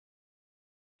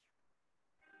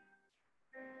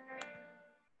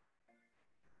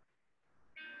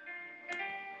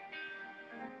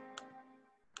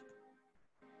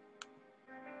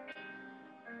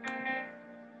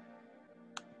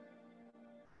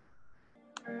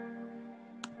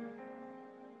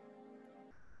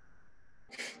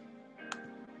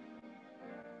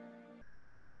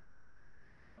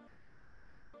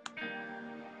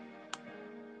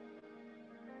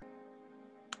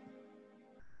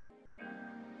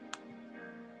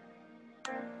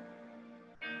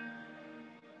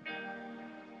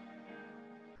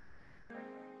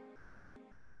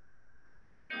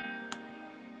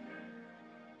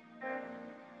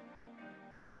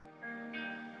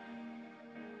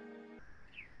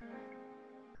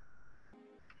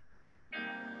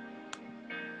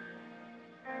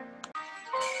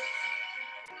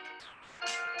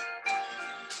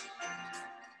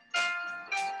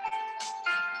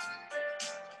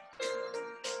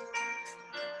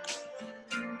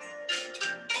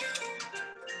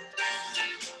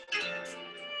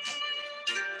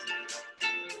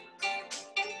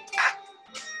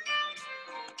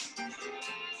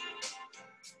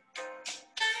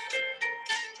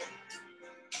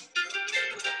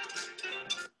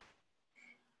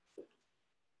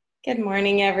Good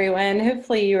morning, everyone.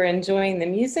 Hopefully you are enjoying the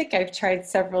music. I've tried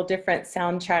several different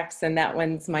soundtracks and that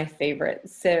one's my favorite.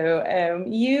 So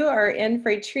you are in for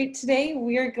a treat today.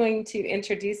 We are going to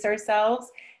introduce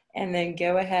ourselves and then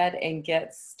go ahead and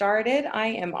get started. I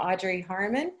am Audrey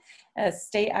Harmon, a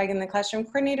State Ag in the Classroom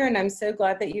Coordinator, and I'm so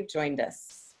glad that you've joined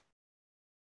us.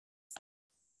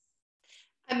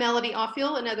 I'm Melody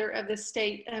Offiel, another of the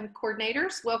state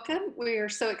coordinators. Welcome. We are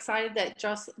so excited that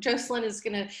Jocelyn is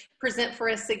going to present for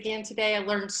us again today. I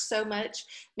learned so much,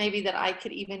 maybe that I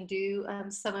could even do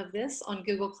some of this on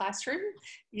Google Classroom.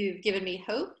 You've given me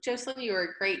hope. Jocelyn, you are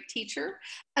a great teacher.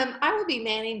 I will be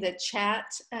manning the chat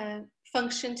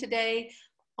function today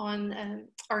on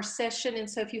our session. And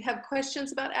so if you have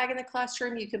questions about Ag in the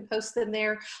Classroom, you can post them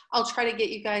there. I'll try to get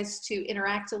you guys to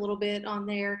interact a little bit on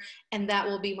there, and that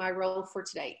will be my role for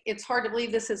today. It's hard to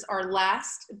believe this is our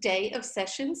last day of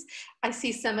sessions. I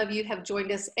see some of you have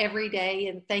joined us every day,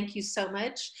 and thank you so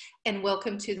much, and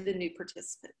welcome to the new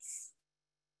participants.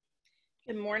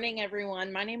 Good morning,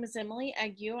 everyone. My name is Emily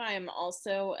Ague. I am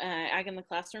also Ag in the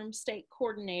Classroom State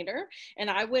Coordinator, and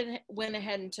I went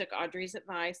ahead and took Audrey's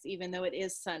advice, even though it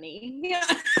is sunny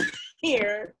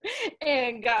here,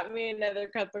 and got me another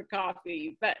cup of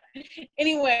coffee. But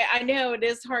anyway, I know it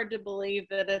is hard to believe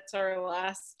that it's our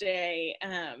last day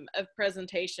of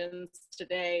presentations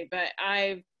today, but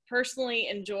I've personally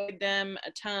enjoyed them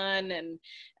a ton, and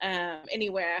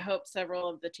anyway, I hope several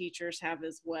of the teachers have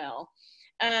as well.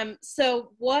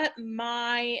 So what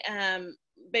my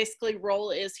basically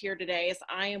role is here today is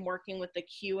I am working with the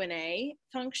Q&A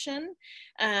function.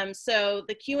 So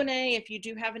the Q&A, if you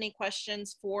do have any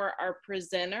questions for our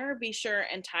presenter, be sure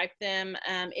and type them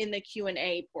in the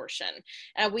Q&A portion.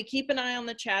 We keep an eye on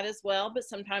the chat as well, but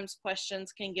sometimes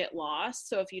questions can get lost.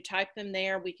 So if you type them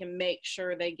there, we can make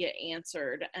sure they get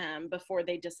answered before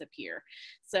they disappear.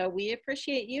 So we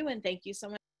appreciate you and thank you so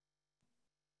much.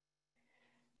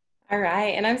 All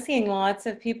right, and I'm seeing lots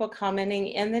of people commenting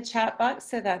in the chat box,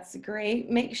 so that's great.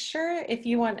 Make sure if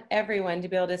you want everyone to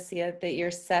be able to see it that you're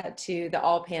set to the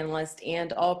all panelists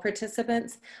and all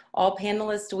participants. All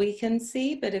panelists we can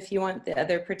see, but if you want the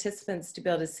other participants to be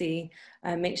able to see,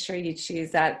 make sure you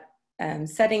choose that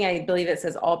setting. I believe it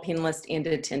says all panelists and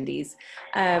attendees.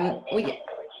 I'm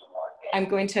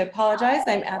going to apologize.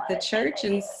 I'm at the church,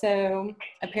 and so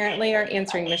apparently our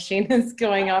answering machine is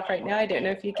going off right now. I don't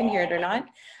know if you can hear it or not.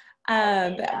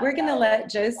 But we're going to let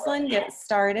Jocelyn get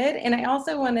started. And I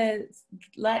also want to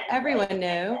let everyone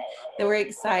know that we're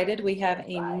excited. We have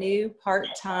a new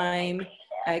part-time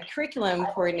curriculum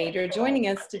coordinator joining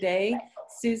us today.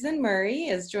 Susan Murray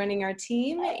is joining our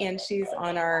team, and she's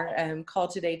on our call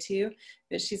today too,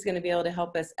 but she's going to be able to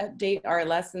help us update our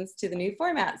lessons to the new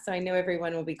format. So I know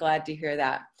everyone will be glad to hear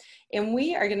that. And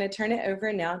we are going to turn it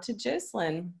over now to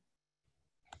Jocelyn.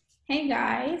 Hey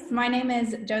guys, my name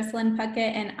is Jocelyn Puckett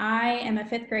and I am a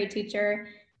 5th grade teacher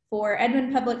for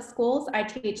Edmond Public Schools. I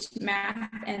teach math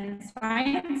and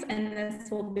science, and this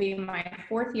will be my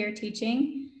 4th year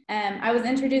teaching. I was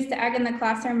introduced to Ag in the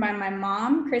Classroom by my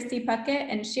mom, Christy Puckett,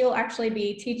 and she'll actually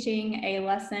be teaching a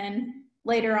lesson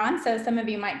later on, so some of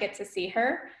you might get to see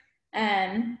her.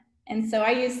 And so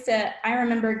I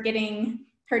remember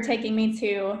her taking me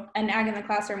to an Ag in the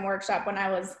Classroom workshop when I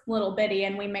was little bitty,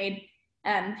 and we made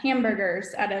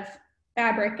hamburgers out of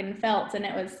fabric and felt, and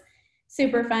it was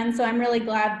super fun. So I'm really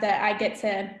glad that I get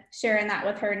to share in that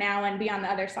with her now and be on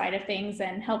the other side of things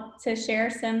and help to share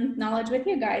some knowledge with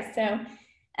you guys. So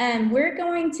we're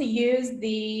going to use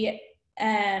the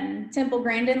Temple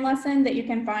Grandin lesson that you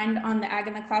can find on the Ag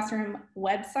in the Classroom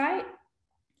website,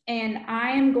 and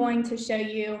I am going to show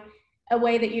you a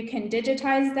way that you can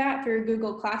digitize that through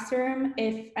Google Classroom.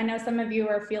 If I know some of you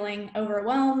are feeling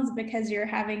overwhelmed because you're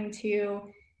having to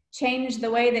change the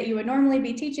way that you would normally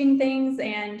be teaching things,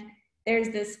 and there's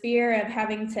this fear of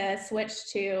having to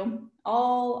switch to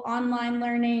all online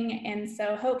learning. And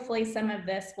so hopefully some of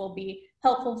this will be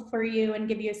helpful for you and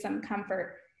give you some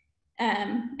comfort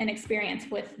and experience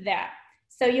with that.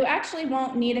 So you actually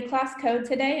won't need a class code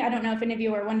today. I don't know if any of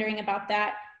you are wondering about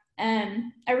that.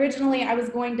 Originally I was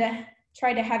going to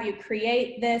try to have you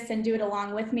create this and do it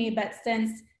along with me, but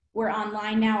since we're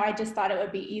online now, I just thought it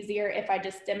would be easier if I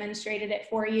just demonstrated it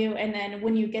for you. And then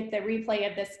when you get the replay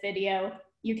of this video,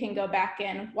 you can go back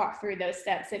and walk through those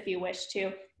steps if you wish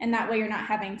to. And that way you're not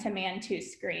having to man 2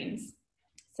 screens.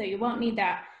 So you won't need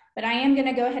that. But I am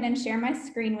gonna go ahead and share my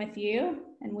screen with you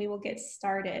and we will get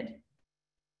started.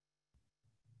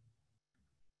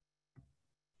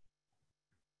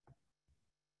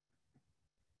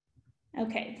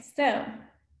 Okay, so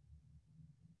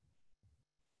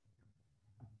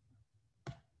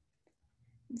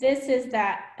this is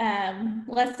that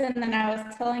lesson that I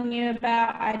was telling you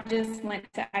about. I just went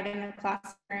to Ag in the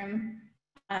Classroom,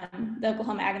 the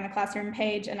Oklahoma Ag in the Classroom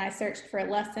page, and I searched for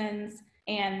lessons,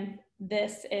 and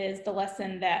this is the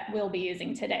lesson that we'll be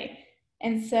using today.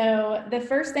 And so the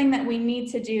first thing that we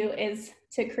need to do is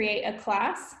to create a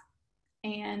class.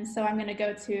 And so I'm going to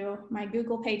go to my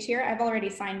Google page here. I've already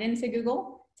signed into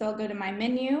Google. So I'll go to my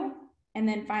menu and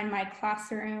then find my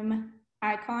classroom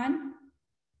icon.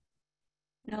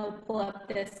 And it'll pull up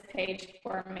this page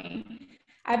for me.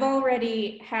 I've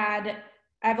already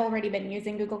been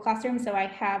using Google Classroom, so I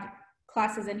have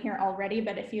classes in here already,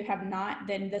 but if you have not,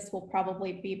 then this will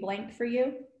probably be blank for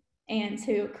you. And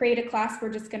to create a class,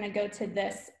 we're just going to go to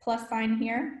this plus sign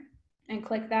here and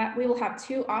click that. We will have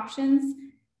two options.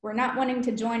 We're not wanting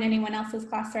to join anyone else's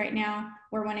class right now.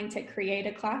 We're wanting to create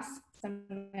a class. So I'm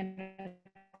going to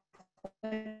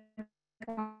click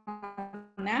on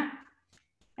that.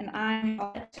 And I'm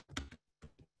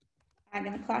Ag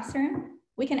in the Classroom.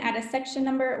 We can add a section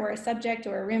number or a subject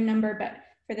or a room number, but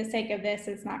for the sake of this,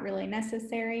 it's not really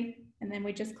necessary. And then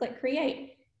we just click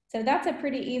create. So that's a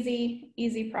pretty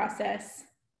easy process.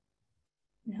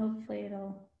 And hopefully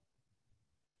it'll,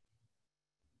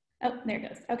 oh, there it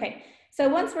goes. Okay, so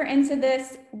once we're into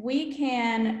this, we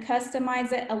can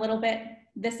customize it a little bit.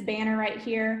 This banner right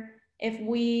here, if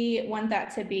we want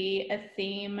that to be a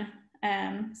theme.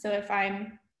 So if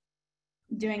I'm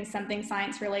doing something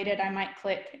science related, I might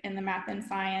click in the math and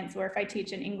science, or if I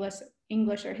teach an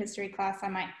English or history class, I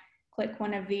might click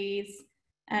one of these.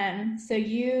 So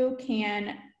you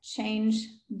can change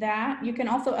that. You can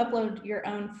also upload your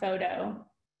own photo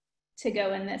to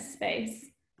go in this space.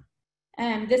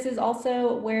 This is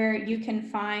also where you can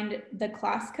find the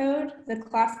class code. The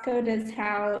class code is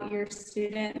how your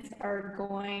students are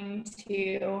going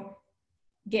to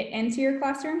get into your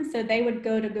classroom. So they would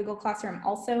go to Google Classroom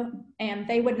also, and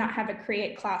they would not have a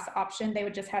create class option. They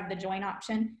would just have the join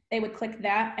option. They would click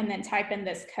that and then type in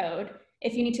this code.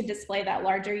 If you need to display that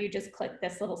larger, you just click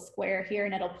this little square here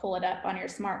and it'll pull it up on your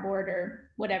smartboard or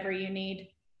whatever you need,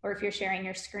 or if you're sharing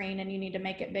your screen and you need to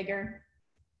make it bigger.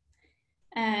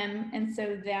 And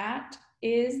so that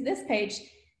is this page.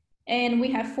 And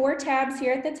we have 4 tabs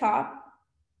here at the top.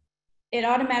 It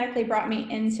automatically brought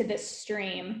me into this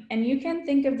stream. And you can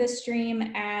think of this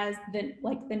stream as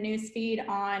like the news feed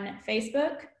on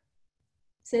Facebook.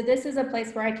 So this is a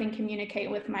place where I can communicate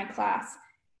with my class.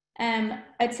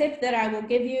 A tip that I will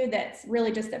give you that's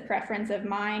really just a preference of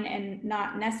mine and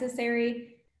not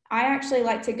necessary, I actually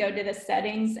like to go to the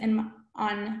settings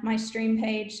on my stream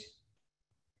page.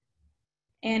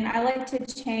 And I like to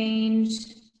change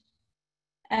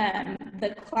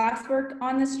the classwork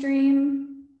on the stream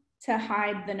to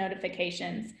hide the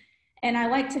notifications. And I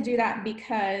like to do that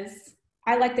because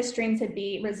I like the stream to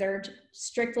be reserved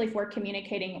strictly for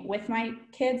communicating with my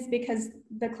kids, because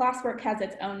the classwork has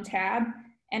its own tab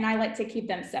and I like to keep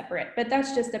them separate, but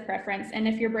that's just a preference. And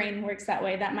if your brain works that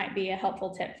way, that might be a helpful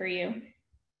tip for you.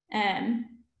 And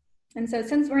so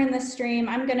since we're in this stream,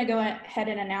 I'm gonna go ahead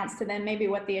and announce to them maybe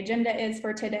what the agenda is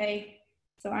for today.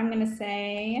 So I'm gonna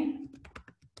say,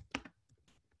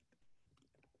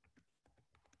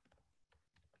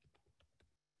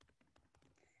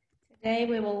 today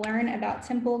we will learn about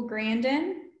Temple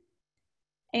Grandin,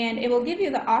 and it will give you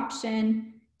the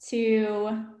option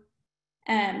to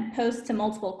post to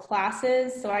multiple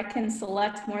classes. So I can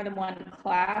select more than one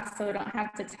class, so I don't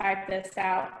have to type this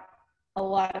out a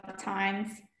lot of times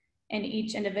in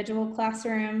each individual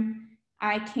classroom.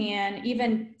 I can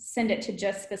even send it to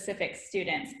just specific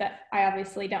students, but I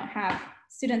obviously don't have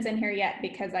students in here yet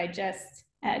because I just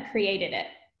created it.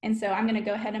 And so I'm gonna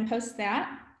go ahead and post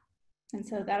that. And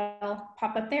so that'll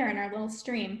pop up there in our little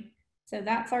stream. So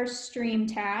that's our stream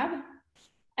tab.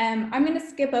 I'm gonna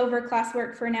skip over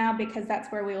classwork for now because that's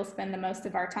where we will spend the most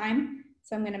of our time.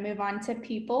 So I'm gonna move on to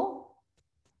people.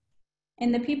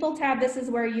 In the people tab, this is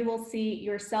where you will see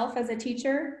yourself as a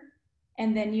teacher,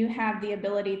 and then you have the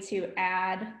ability to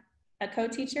add a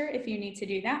co-teacher if you need to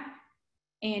do that.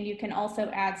 And you can also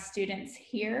add students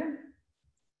here.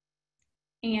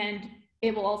 And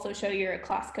it will also show your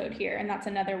class code here, and that's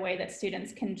another way that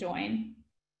students can join.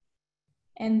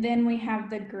 And then we have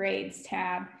the grades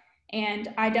tab.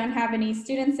 And I don't have any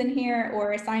students in here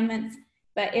or assignments,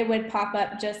 but it would pop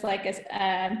up just like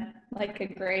a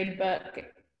grade book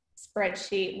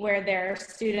spreadsheet where there are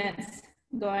students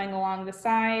going along the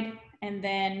side and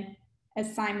then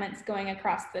assignments going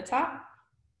across the top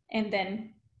and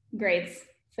then grades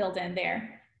filled in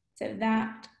there. So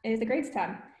that is the grades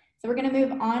tab. So we're going to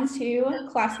move on to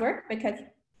classwork because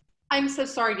I'm so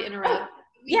sorry to interrupt.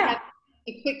 Yeah.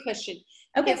 A quick question.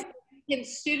 Okay. Can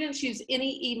students use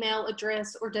any email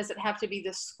address, or does it have to be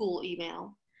the school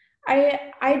email?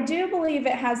 I do believe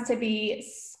it has to be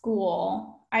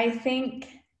school. I think,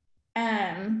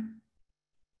 I'm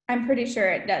pretty sure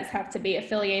it does have to be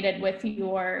affiliated with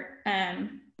your,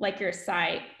 like your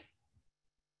site.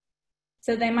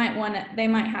 So they might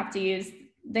have to use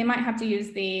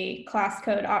the class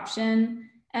code option.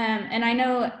 And I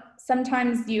know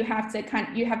sometimes you have to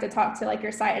talk to like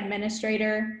your site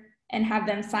administrator and have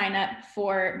them sign up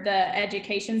for the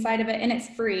education side of it. And it's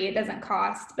free, it doesn't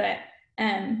cost, but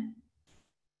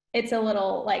it's a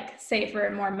little like safer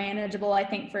and more manageable, I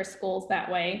think, for schools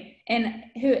that way. And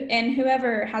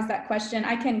whoever has that question,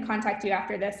 I can contact you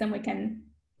after this and we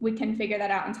can figure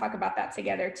that out and talk about that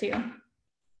together too.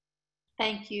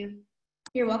 Thank you.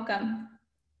 You're welcome.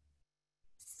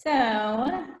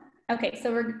 So, okay,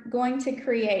 so we're going to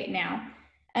create now.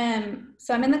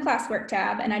 So I'm in the classwork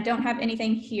tab and I don't have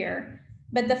anything here,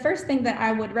 but the first thing that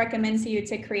I would recommend to you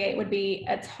to create would be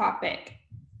a topic.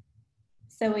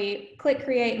 So we click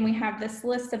create and we have this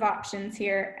list of options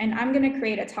here, and I'm going to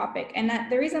create a topic. And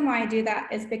the reason why I do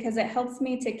that is because it helps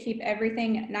me to keep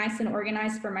everything nice and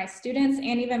organized for my students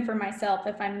and even for myself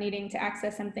if I'm needing to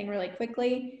access something really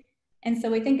quickly. And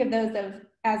so we think of those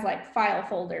as like file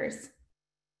folders.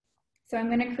 So I'm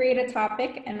going to create a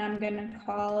topic and I'm going to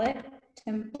call it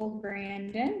Temple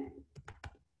Grandin,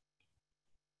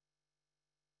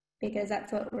 because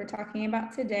that's what we're talking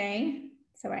about today.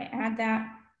 So I add that.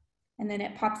 And then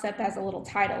it pops up as a little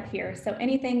title here. So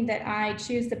anything that I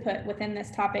choose to put within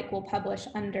this topic will publish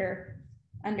under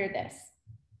this.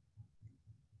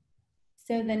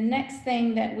 So the next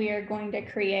thing that we are going to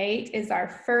create is our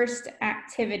first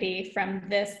activity from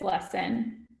this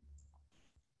lesson.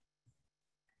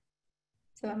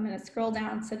 So I'm going to scroll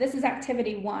down. So this is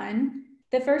activity 1.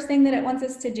 The first thing that it wants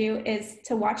us to do is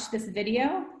to watch this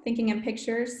video, Thinking in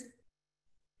Pictures,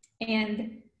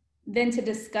 and then to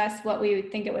discuss what we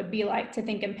would think it would be like to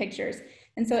think in pictures.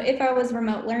 And so if I was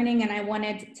remote learning and I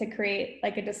wanted to create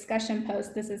like a discussion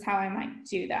post, this is how I might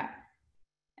do that.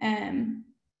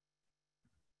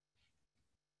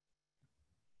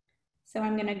 So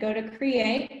I'm going to go to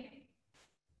create,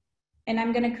 and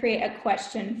I'm going to create a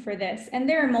question for this. And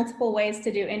there are multiple ways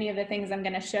to do any of the things I'm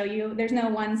going to show you. There's no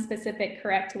one specific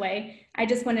correct way. I'm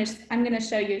going to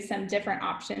show you some different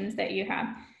options that you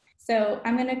have. So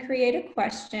I'm going to create a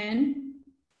question,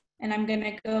 and I'm going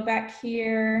to go back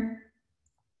here.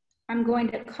 I'm going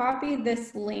to copy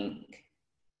this link.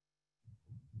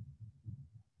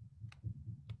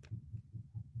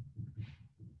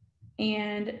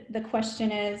 And the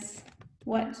question is,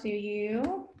 what do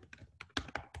you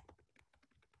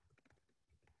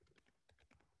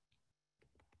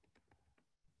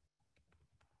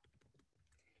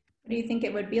think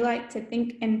it would be like to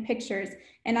think in pictures?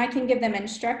 And I can give them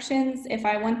instructions if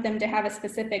I want them to have a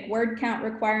specific word count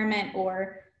requirement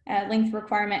or a length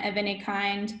requirement of any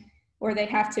kind, or they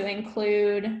have to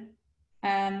include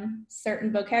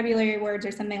certain vocabulary words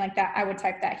or something like that. I would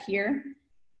type that here.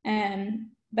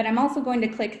 But I'm also going to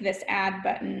click this add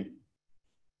button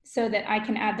so that I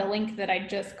can add the link that I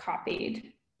just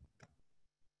copied.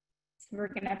 So we're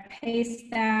going to paste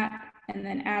that and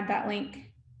then add that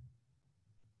link,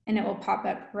 and it will pop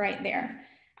up right there.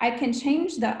 I can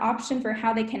change the option for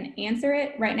how they can answer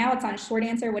it. Right now it's on short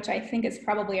answer, which I think is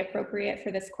probably appropriate for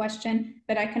this question,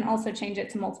 but I can also change it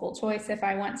to multiple choice if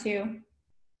I want to.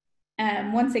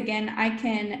 Once again, I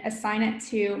can assign it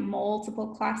to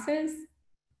multiple classes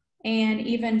and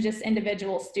even just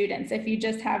individual students. If you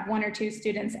just have 1 or 2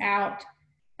 students out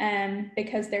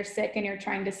because they're sick and you're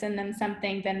trying to send them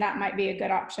something, then that might be a good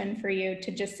option for you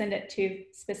to just send it to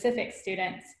specific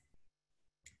students.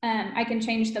 I can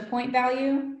change the point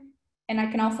value, and I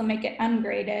can also make it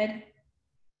ungraded,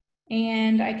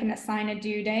 and I can assign a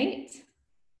due date.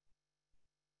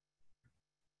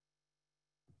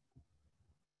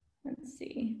 Let's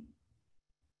see,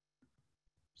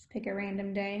 just pick a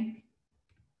random day.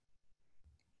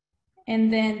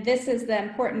 And then this is the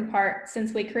important part.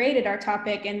 Since we created our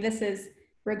topic and this is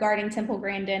regarding Temple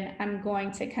Grandin, I'm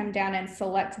going to come down and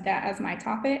select that as my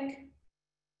topic.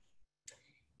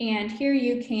 And here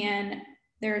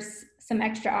there's some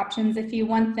extra options. If you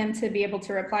want them to be able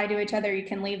to reply to each other, you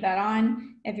can leave that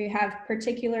on. If you have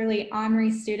particularly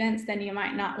ornery students, then you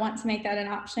might not want to make that an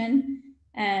option.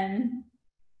 And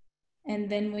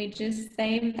then we just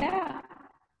save that.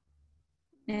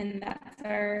 And that's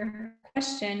our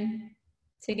question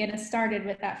to get us started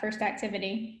with that first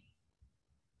activity.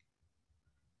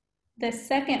 The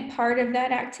second part of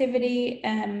that activity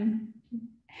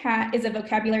is a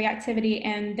vocabulary activity,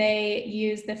 and they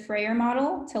use the Frayer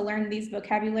model to learn these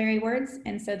vocabulary words.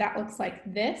 And so that looks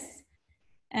like this.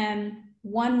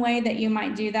 One way that you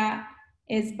might do that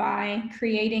is by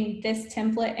creating this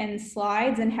template in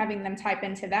slides and having them type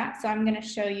into that. So I'm going to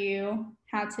show you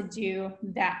how to do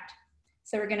that.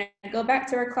 So we're going to go back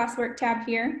to our classwork tab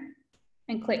here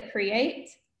and click create.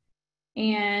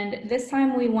 And this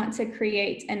time we want to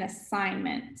create an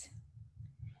assignment.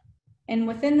 And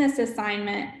within this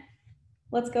assignment,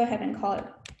 let's go ahead and call it,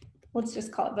 let's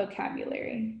just call it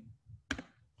vocabulary.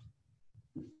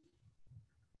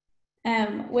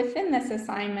 Within this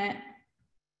assignment,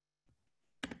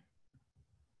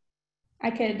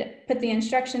 I could put the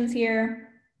instructions here,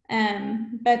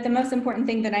 but the most important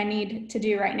thing that I need to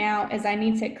do right now is I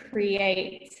need to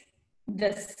create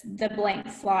the blank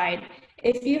slide.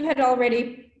 If you had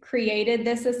already created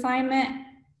this assignment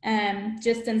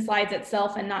just in slides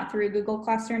itself and not through Google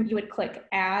Classroom, you would click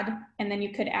add, and then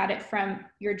you could add it from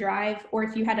your drive, or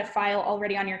if you had a file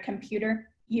already on your computer,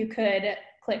 you could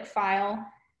click file,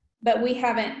 but we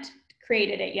haven't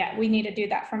created it yet. We need to do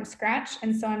that from scratch,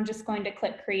 and so I'm just going to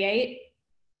click create,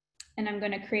 and I'm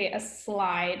going to create a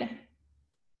slide.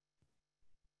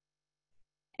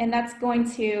 And that's going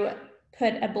to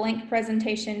put a blank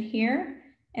presentation here,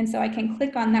 and so I can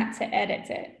click on that to edit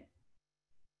it.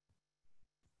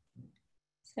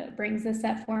 So it brings this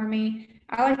up for me.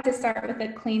 I like to start with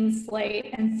a clean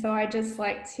slate, and so I just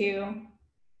like to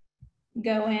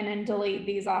go in and delete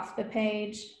these off the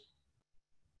page.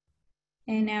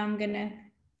 And now I'm going to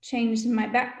change my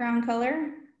background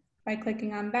color by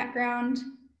clicking on background,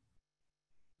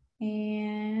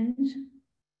 and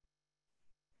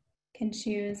can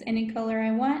choose any color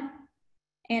I want.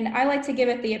 And I like to give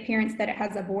it the appearance that it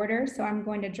has a border, so I'm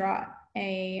going to draw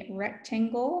a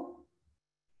rectangle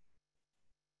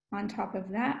on top of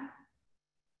that.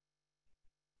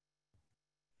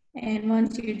 And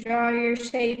once you draw your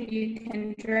shape, you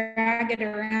can drag it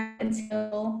around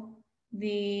until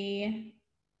the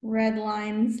red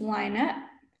lines line up.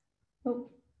 Oh.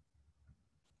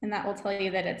 And that will tell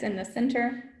you that it's in the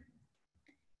center.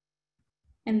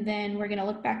 And then we're going to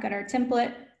look back at our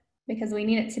template because we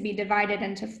need it to be divided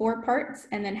into 4 parts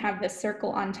and then have the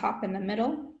circle on top in the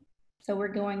middle. So we're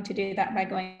going to do that by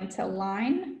going to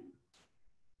line.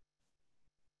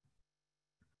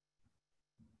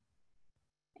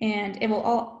 And it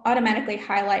will automatically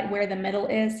highlight where the middle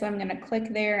is. So I'm going to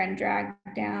click there and drag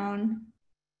down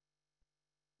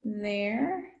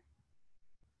there.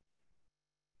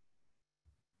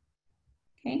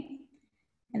 Okay.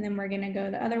 And then we're going to go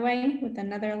the other way with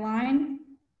another line.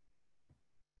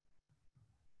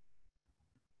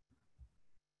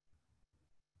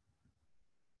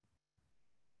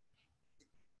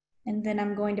 And then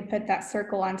I'm going to put that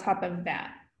circle on top of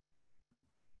that,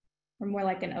 or more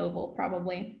like an oval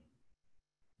probably.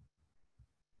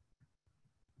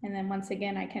 And then once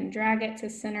again, I can drag it to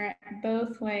center it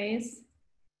both ways.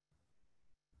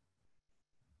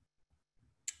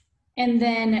 And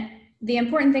then the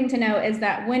important thing to know is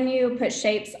that when you put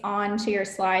shapes onto your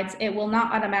slides, it will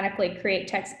not automatically create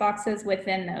text boxes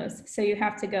within those. So you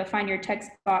have to go find your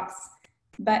text box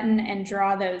button and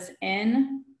draw those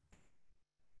in.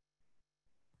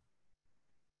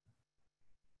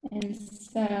 And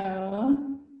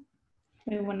so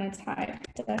we want to type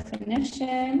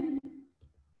definition.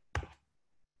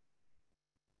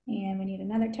 And we need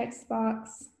another text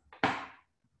box.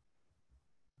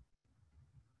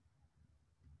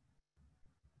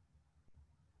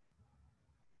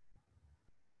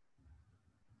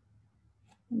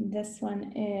 And this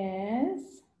one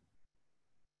is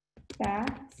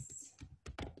facts,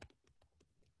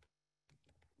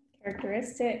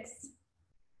 characteristics,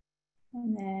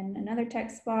 and then another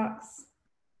text box,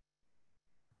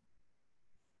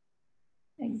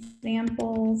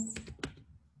 examples,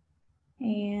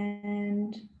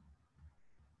 and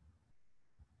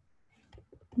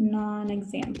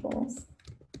non-examples.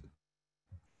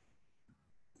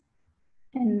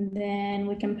 And then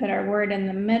we can put our word in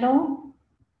the middle.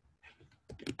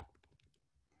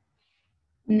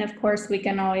 And of course, we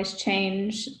can always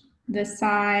change the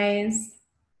size.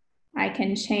 I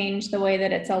can change the way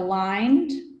that it's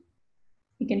aligned.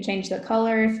 You can change the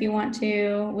color if you want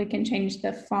to. We can change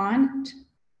the font.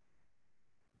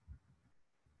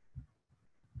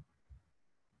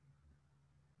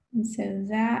 And so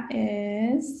that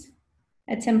is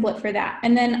a template for that.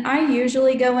 And then I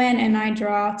usually go in and I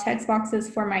draw text boxes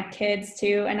for my kids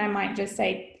too. And I might just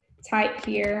say type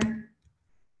here.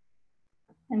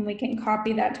 And we can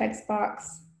copy that text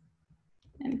box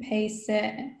and paste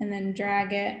it and then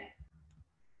drag it.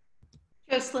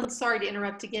 Jocelyn, sorry to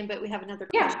interrupt again, but we have another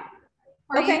question.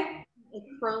 Yeah. Okay. A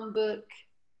Chromebook?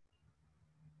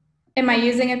 Am I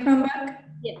using a Chromebook?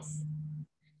 Yes.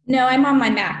 No, I'm on my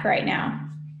Mac right now.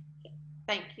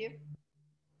 Thank you.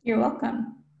 You're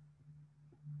welcome.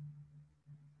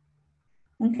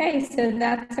 Okay, so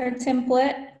that's our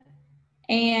template.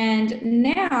 And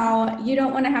now you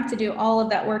don't want to have to do all of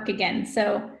that work again.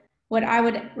 So what I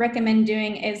would recommend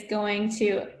doing is going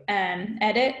to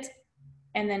edit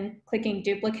and then clicking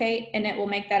duplicate, and it will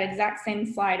make that exact same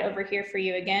slide over here for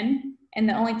you again. And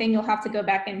the only thing you'll have to go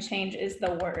back and change is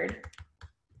the word.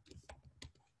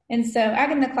 And so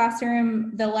Ag in the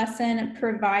Classroom, the lesson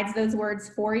provides those words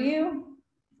for you.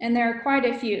 And there are quite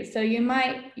a few. So you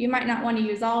might not want to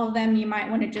use all of them. You might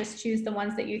want to just choose the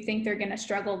ones that you think they're going to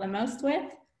struggle the most with.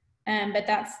 But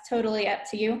that's totally up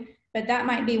to you. But that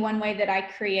might be one way that I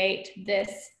create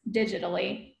this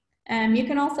digitally. You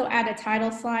can also add a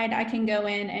title slide. I can go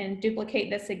in and duplicate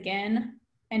this again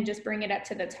and just bring it up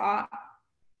to the top.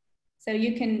 So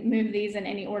you can move these in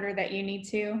any order that you need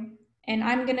to. And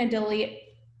I'm going to delete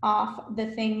off the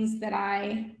things that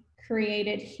I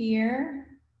created here,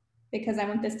 because I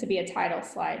want this to be a title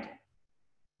slide.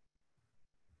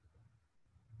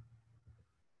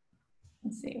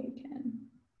 Let's see if we can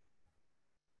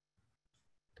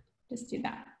just do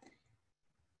that.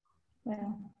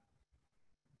 Well,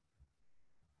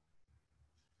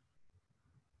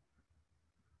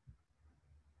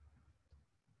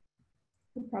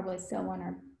 we probably still want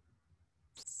our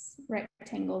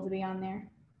rectangle to be on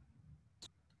there.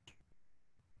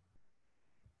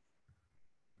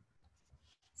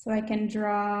 So I can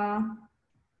draw,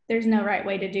 there's no right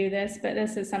way to do this, but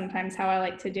this is sometimes how I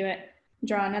like to do it.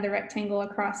 Draw another rectangle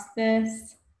across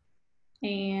this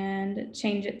and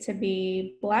change it to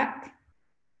be black.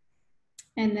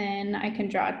 And then I can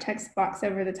draw a text box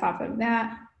over the top of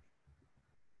that.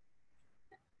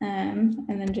 And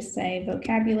then just say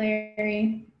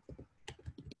vocabulary.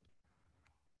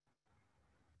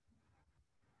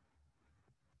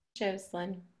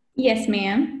 Jocelyn. Yes,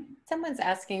 ma'am. Someone's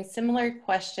asking similar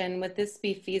question. Would this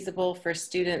be feasible for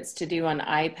students to do on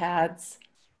iPads?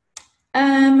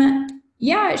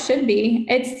 Yeah, it should be.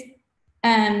 It's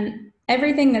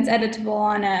everything that's editable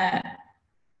on a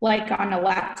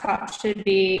laptop should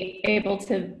be able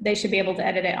to, they should be able to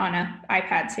edit it on an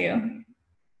iPad too.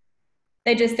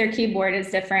 Their keyboard is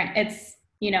different. It's,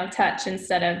 touch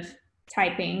instead of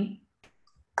typing.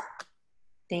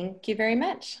 Thank you very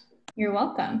much. You're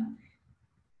welcome.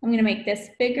 I'm going to make this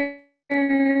bigger.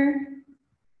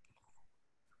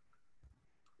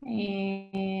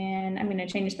 And I'm going to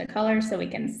change the color so we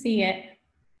can see it.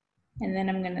 And then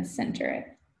I'm going to center it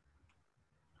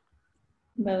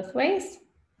both ways.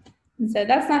 And so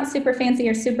that's not super fancy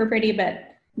or super pretty, but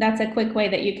that's a quick way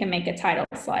that you can make a title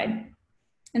slide.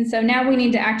 And so now we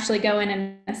need to actually go in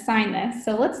and assign this.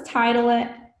 So let's title it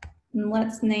and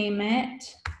let's name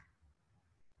it.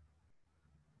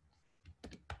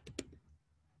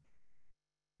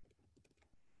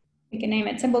 We can name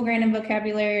it Simple Random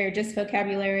Vocabulary or just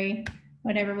vocabulary,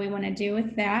 whatever we want to do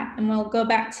with that. And we'll go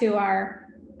back to our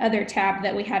other tab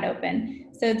that we had open.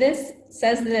 So this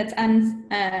says that it's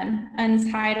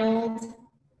untitled,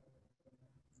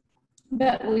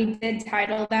 but we did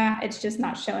title that. It's just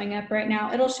not showing up right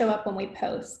now. It'll show up when we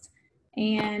post.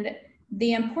 And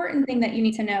the important thing that you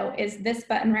need to know is this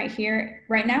button right here.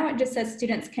 Right now it just says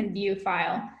students can view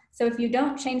file. So if you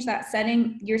don't change that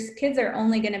setting, your kids are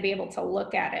only going to be able to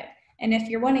look at it. And if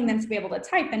you're wanting them to be able to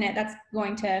type in it, that's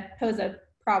going to pose a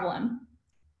problem.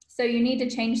 So you need to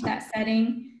change that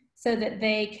setting so that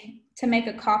to make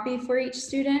a copy for each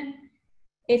student.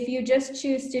 If you just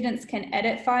choose students can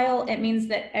edit file, it means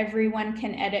that everyone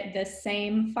can edit the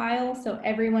same file. So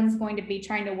everyone's going to be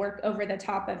trying to work over the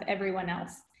top of everyone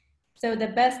else. So the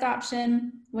best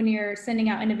option when you're sending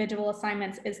out individual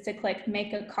assignments is to click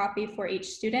make a copy for each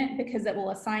student, because it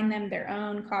will assign them their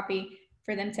own copy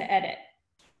for them to edit.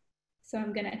 So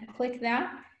I'm going to click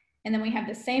that. And then we have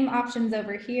the same options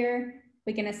over here.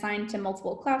 We can assign to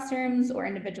multiple classrooms or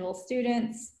individual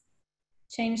students,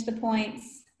 change the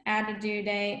points, add a due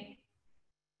date,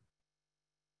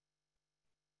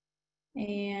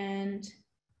 and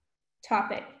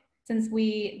topic. Since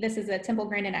this is a Temple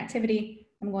Grandin activity,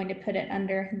 I'm going to put it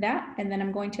under that, and then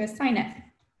I'm going to assign it.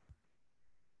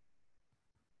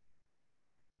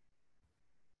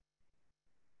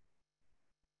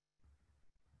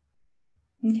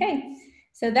 Okay,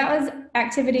 so that was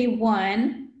activity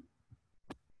 1.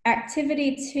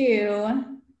 Activity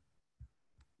 2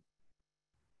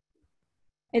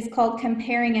 is called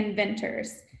Comparing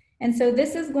Inventors. And so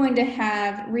this is going to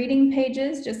have reading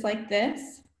pages just like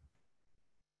this.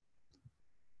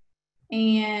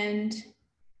 And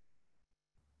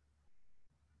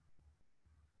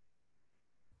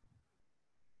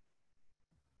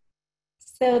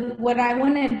so what I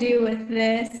want to do with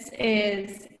this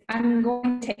is I'm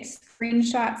going to take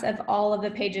screenshots of all of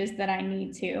the pages that I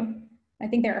need to. I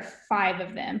think there are 5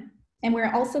 of them. And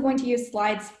we're also going to use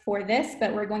slides for this,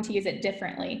 but we're going to use it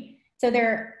differently. So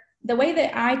the way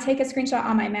that I take a screenshot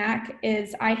on my Mac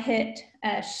is I hit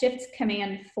Shift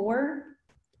Command 4,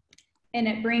 and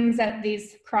it brings up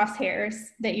these crosshairs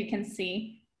that you can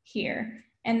see here.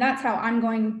 And that's how I'm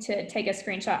going to take a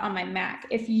screenshot on my Mac.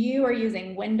 If you are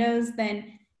using Windows,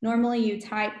 then normally you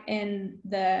type in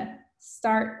the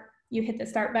start, you hit the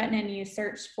start button and you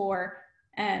search for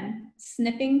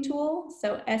snipping tool.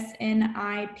 So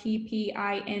SNIPPING,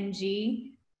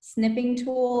 snipping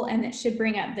tool, and it should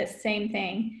bring up the same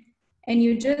thing. And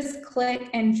you just click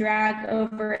and drag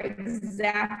over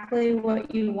exactly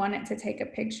what you want it to take a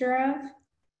picture of.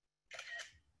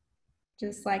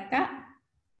 Just like that.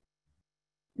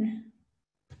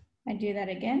 I do that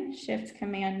again, Shift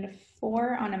Command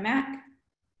 4 on a Mac.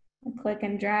 I click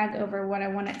and drag over what I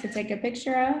want it to take a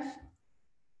picture of.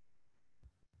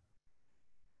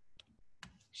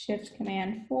 Shift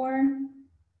Command 4.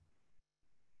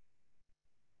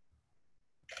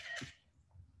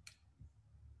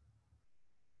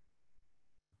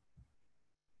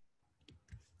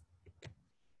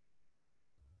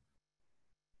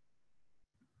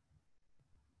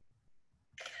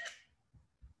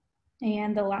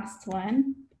 And the last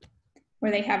one,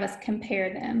 where they have us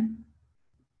compare them.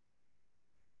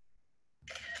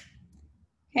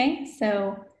 Okay,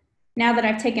 so now that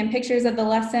I've taken pictures of the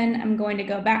lesson, I'm going to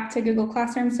go back to Google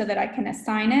Classroom so that I can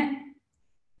assign it.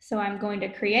 So I'm going to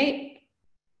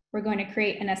we're going to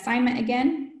create an assignment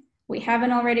again. We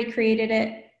haven't already created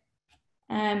it.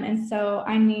 And so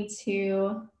I need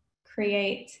to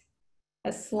create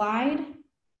a slide.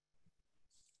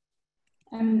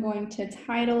 I'm going to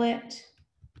title it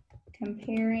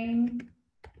Comparing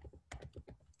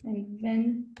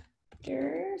Inventors.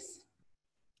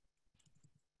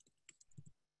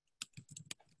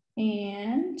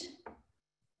 And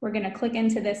we're going to click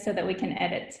into this so that we can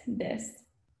edit this.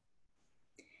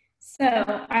 So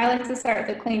I like to start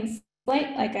with a clean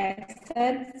slate, like I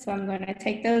said, so I'm going to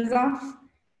take those off.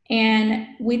 And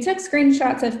we took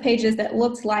screenshots of pages that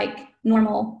looked like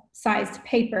normal sized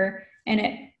paper, and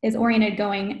it is oriented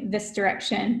going this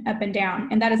direction, up and down.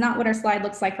 And that is not what our slide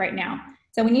looks like right now.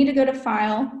 So we need to go to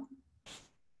File,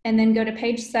 and then go to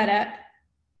Page Setup.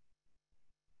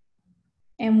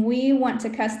 And we want to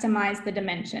customize the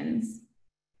dimensions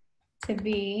to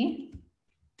be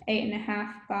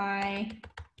 8.5 by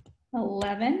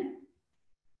 11.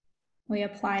 We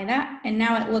apply that, and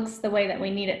now it looks the way that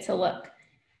we need it to look.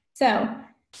 So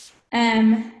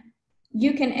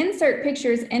you can insert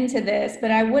pictures into this,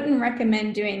 but I wouldn't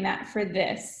recommend doing that for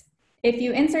this. If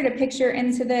you insert a picture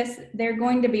into this, they're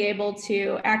going to be able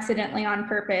to accidentally on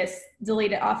purpose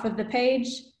delete it off of the page.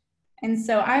 And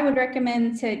so I would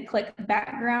recommend to click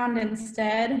background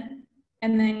instead,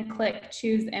 and then click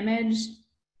choose image.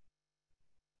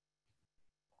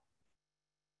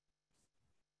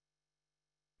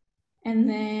 And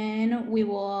then we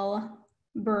will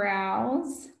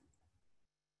browse.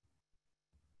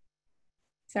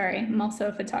 Sorry, I'm also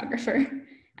a photographer.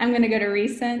 I'm gonna go to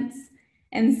recents.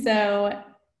 And so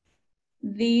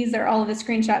these are all of the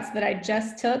screenshots that I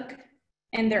just took,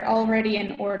 and they're already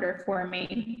in order for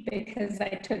me because I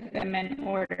took them in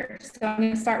order. So I'm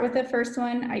gonna start with the first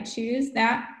one. I choose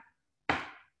that.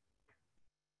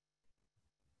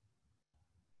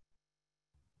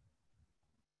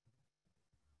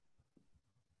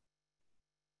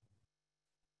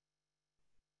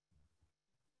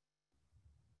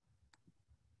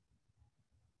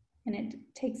 And it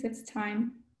takes its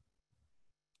time.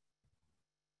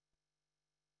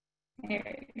 There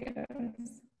it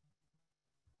goes.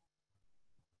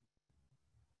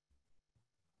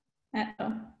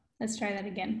 Uh-oh, let's try that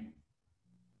again.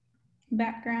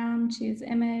 Background, choose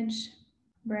image,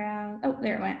 browse. Oh,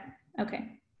 there it went.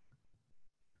 Okay.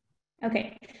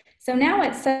 Okay, so now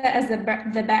it's set as the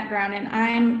background, and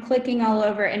I'm clicking all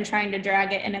over and trying to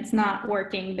drag it, and it's not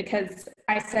working because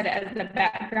I set it as the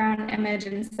background image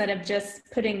instead of just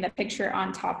putting the picture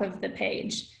on top of the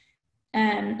page.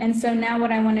 And so now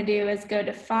what I want to do is go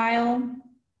to File,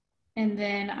 and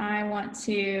then I want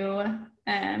to,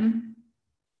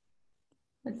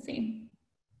 let's see.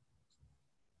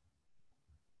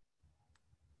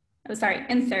 Oh, sorry,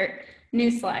 Insert, New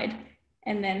Slide,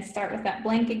 and then start with that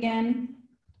blank again.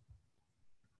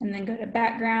 And then go to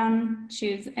Background,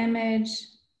 choose Image,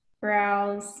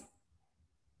 Browse,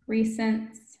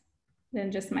 Recents,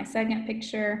 then just my second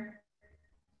picture.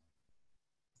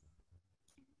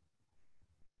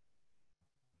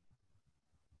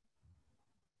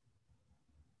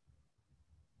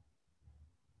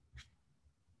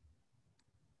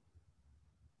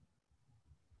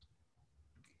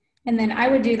 And then I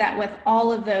would do that with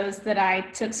all of those that I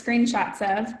took screenshots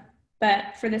of,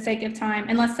 but for the sake of time,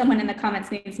 unless someone in the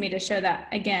comments needs me to show that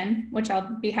again, which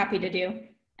I'll be happy to do,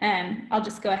 I'll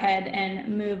just go ahead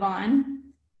and move on.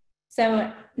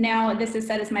 So now this is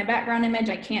set as my background image.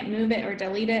 I can't move it or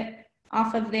delete it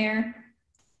off of there.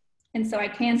 And so I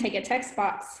can take a text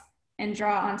box and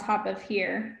draw on top of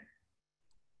here.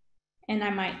 And I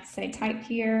might say type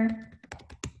here.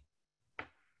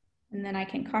 And then I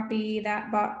can copy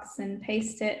that box and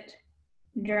paste it,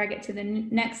 drag it to the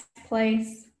next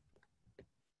place.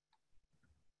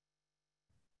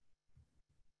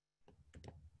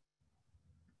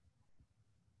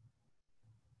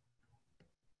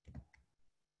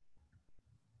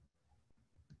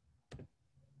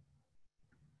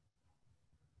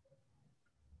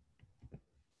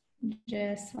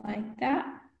 Just like that.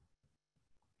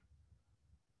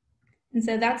 And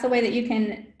so that's the way that you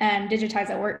can digitize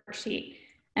a worksheet.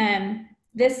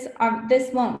 This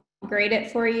won't grade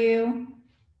it for you,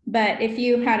 but if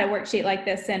you had a worksheet like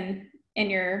this in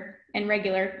your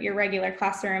regular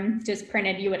classroom just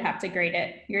printed, you would have to grade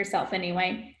it yourself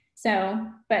anyway. So,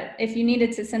 but if you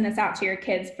needed to send this out to your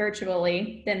kids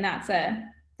virtually, then that's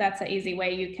an easy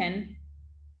way you can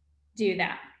do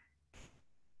that.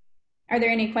 Are there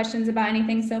any questions about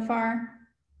anything so far?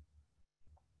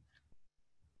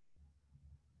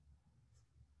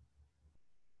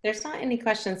 There's not any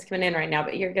questions coming in right now,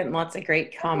 but you're getting lots of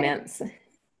great comments.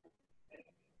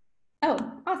 Oh,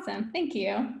 awesome. Thank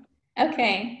you.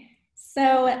 Okay,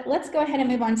 so let's go ahead and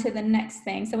move on to the next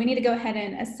thing. So we need to go ahead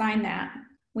and assign that.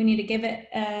 We need to give it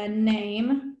a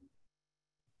name.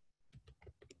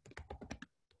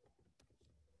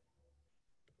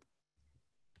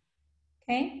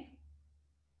 Okay.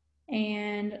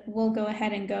 And we'll go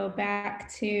ahead and go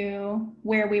back to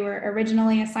where we were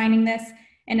originally assigning this.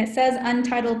 And it says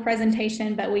untitled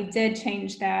presentation, but we did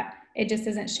change that. It just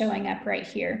isn't showing up right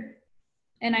here.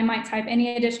 And I might type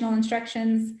any additional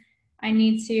instructions I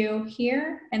need to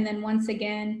here. And then once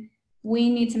again, we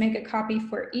need to make a copy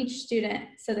for each student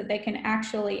so that they can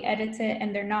actually edit it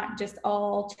and they're not just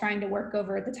all trying to work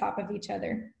over the top of each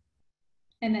other.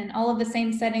 And then all of the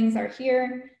same settings are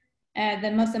here.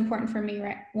 The most important for me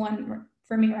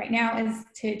right now is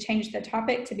to change the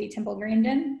topic to be Temple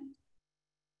Grandin.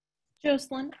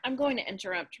 Jocelyn, I'm going to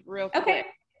interrupt real quick.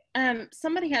 Okay.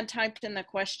 Somebody had typed in the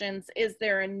questions, is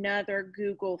there another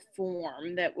Google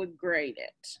form that would grade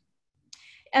it?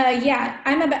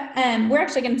 Yeah, we're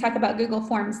actually going to talk about Google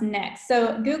Forms next.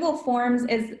 So Google Forms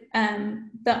is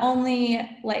the only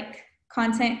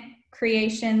content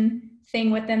creation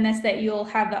thing within this that you'll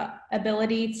have the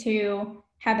ability to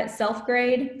have it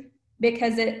self-grade,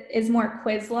 because it is more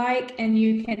quiz-like and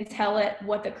you can tell it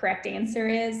what the correct answer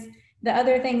is. The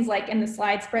other things, like in the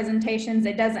slides presentations,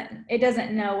 it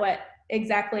doesn't know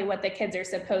exactly what the kids are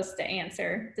supposed to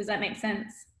answer. Does that make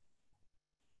sense?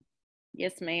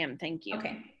 Yes, ma'am. Thank you.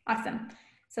 Okay, awesome.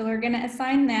 So we're going to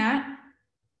assign that.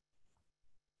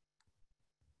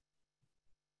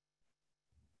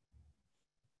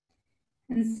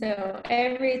 And so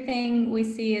everything we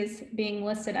see is being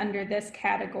listed under this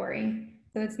category.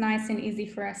 So it's nice and easy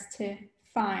for us to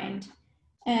find.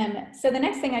 So the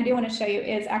next thing I do want to show you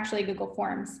is actually Google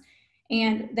Forms.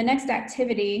 And the next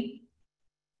activity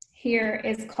here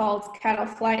is called Cattle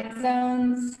Flight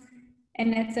Zones.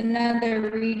 And it's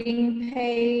another reading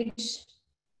page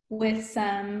with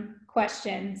some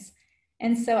questions.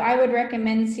 And so I would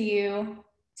recommend to you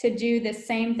to do the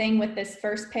same thing with this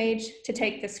first page, to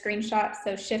take the screenshot.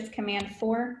 So Shift Command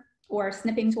 4 or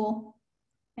snipping tool,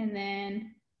 and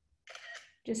then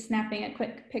just snapping a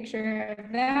quick picture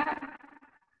of that.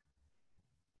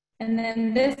 And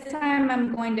then this time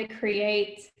I'm going to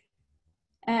create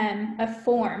a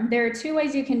form. There are two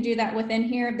ways you can do that within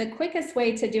here. The quickest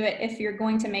way to do it, if you're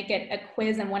going to make it a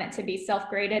quiz and want it to be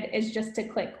self-graded, is just to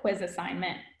click quiz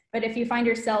assignment. But if you find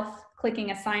yourself clicking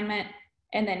assignment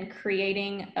and then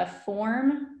creating a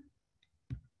form,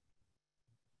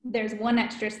 there's one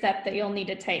extra step that you'll need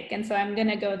to take. And so I'm going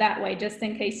to go that way just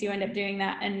in case you end up doing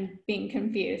that and being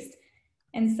confused.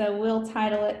 And so we'll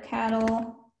title it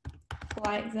Cattle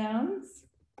Flight Zones.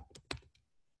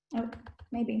 Oh,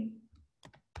 maybe.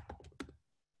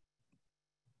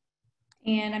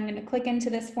 And I'm going to click into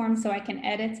this form so I can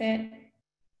edit it.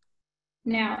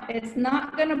 Now, it's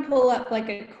not going to pull up like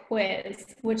a quiz,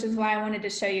 which is why I wanted to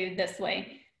show you this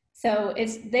way. So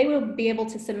they will be able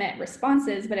to submit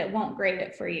responses, but it won't grade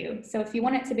it for you. So if you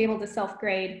want it to be able to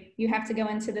self-grade, you have to go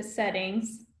into the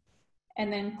settings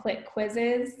and then click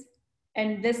quizzes.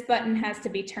 And this button has to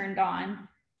be turned on.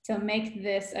 So make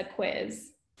this a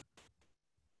quiz.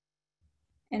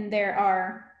 And there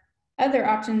are other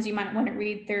options you might want to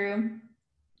read through.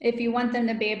 If you want them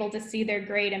to be able to see their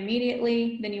grade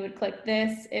immediately, then you would click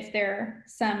this. If there are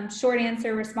some short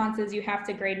answer responses you have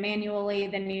to grade manually,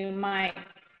 then you might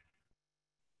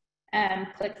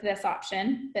click this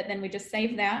option, but then we just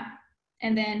save that.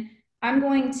 And then I'm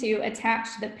going to attach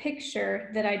the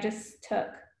picture that I just took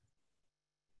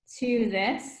to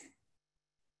this.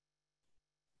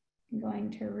 I'm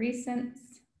going to recents,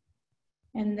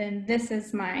 and then this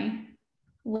is my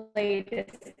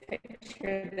latest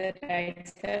picture that I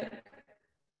took.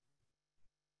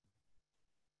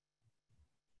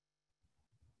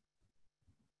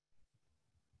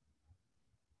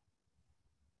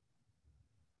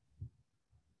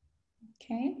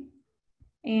 Okay,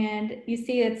 and you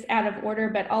see it's out of order,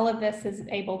 but all of this is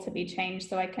able to be changed,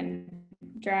 so I can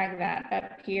drag that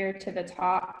up here to the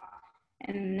top,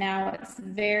 and now it's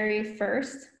very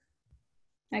first.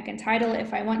 I can title it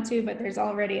if I want to, but there's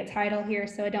already a title here,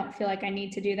 so I don't feel like I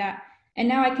need to do that. And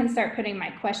now I can start putting my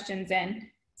questions in.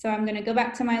 So I'm going to go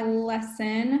back to my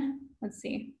lesson. Let's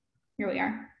see, here we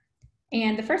are.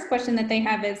 And the first question that they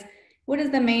have is, what is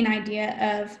the main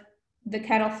idea of the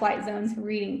Cattle Flight Zone's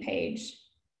reading page?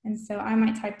 And so I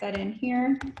might type that in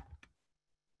here.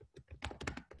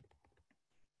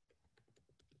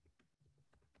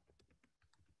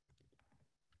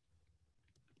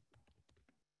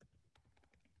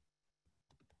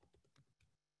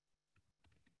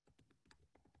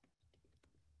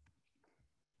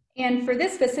 And for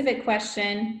this specific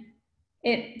question,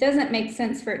 it doesn't make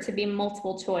sense for it to be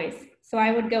multiple choice. So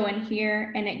I would go in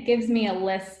here and it gives me a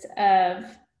list of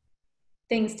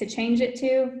things to change it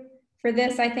to. For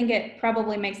this, I think it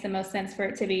probably makes the most sense for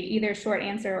it to be either short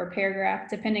answer or paragraph,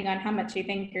 depending on how much you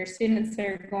think your students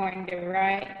are going to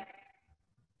write.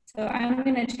 So I'm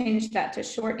going to change that to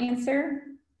short answer.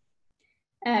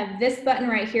 This button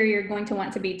right here, you're going to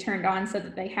want to be turned on so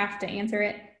that they have to answer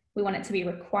it. We want it to be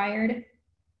required.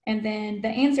 And then the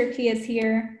answer key is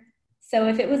here. So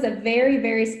if it was a very,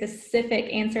 very specific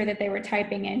answer that they were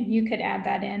typing in, you could add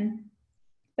that in.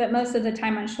 But most of the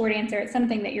time on short answer, it's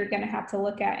something that you're going to have to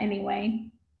look at anyway.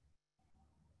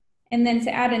 And then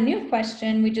to add a new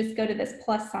question, we just go to this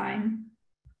plus sign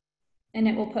and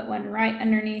it will put one right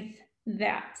underneath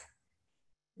that.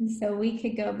 And so we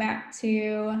could go back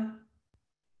to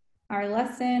our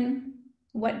lesson.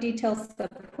 What details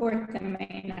support the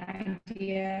main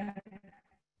idea?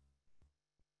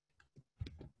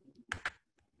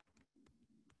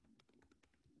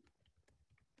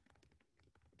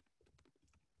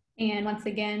 And once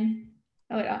again,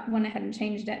 I went ahead and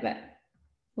changed it, but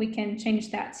we can change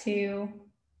that to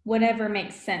whatever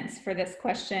makes sense for this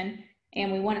question.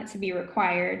 And we want it to be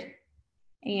required.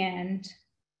 And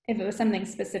if it was something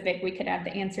specific, we could add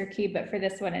the answer key, but for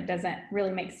this one, it doesn't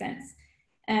really make sense.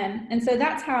 And so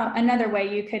that's how another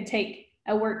way you could take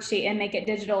a worksheet and make it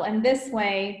digital. And this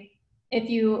way, if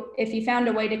you found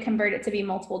a way to convert it to be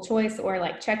multiple choice or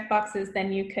like check boxes,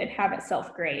 then you could have it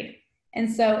self-grade. And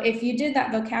so if you did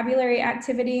that vocabulary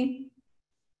activity,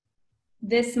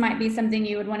 this might be something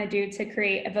you would want to do to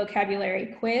create a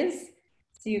vocabulary quiz.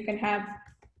 So you can have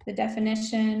the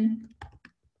definition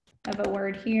of a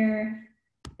word here,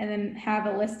 and then have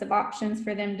a list of options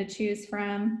for them to choose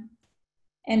from.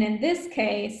 And in this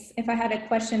case, if I had a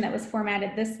question that was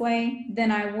formatted this way,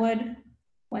 then I would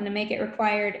want to make it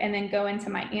required and then go into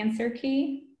my answer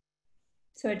key.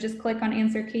 So I just click on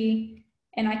answer key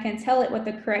and I can tell it what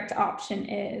the correct option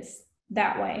is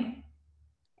that way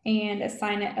and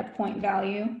assign it a point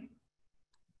value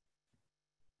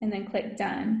and then click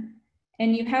done.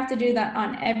 And you have to do that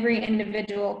on every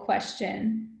individual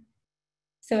question.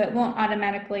 So it won't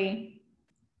automatically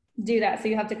do that. So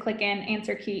you have to click in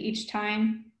answer key each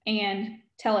time and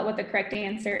tell it what the correct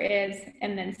answer is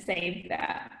and then save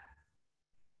that.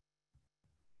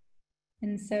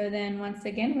 And so then once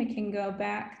again, we can go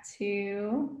back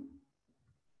to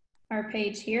our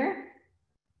page here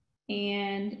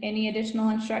and any additional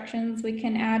instructions we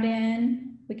can add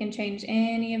in. We can change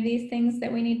any of these things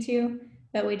that we need to,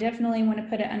 but we definitely want to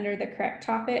put it under the correct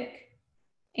topic.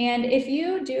 And if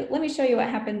you do, let me show you what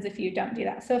happens if you don't do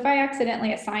that. So if I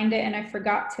accidentally assigned it and I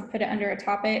forgot to put it under a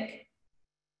topic,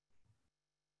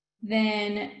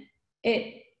 then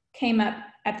it came up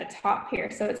at the top here.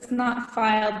 So it's not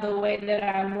filed the way that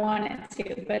I want it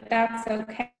to, but that's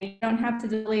okay. You don't have to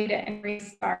delete it and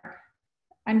restart.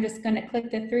 I'm just going to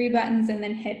click the 3 buttons and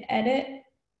then hit edit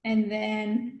and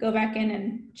then go back in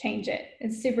and change it.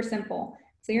 It's super simple.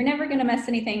 So you're never going to mess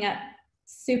anything up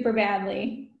super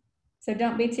badly. So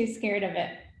don't be too scared of it.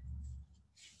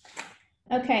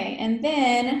 Okay, and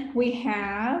then we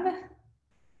have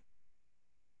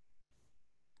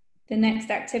the next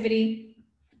activity.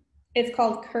 It's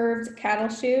called Curved Cattle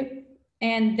Chute.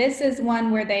 And this is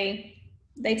one where they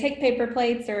take paper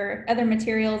plates or other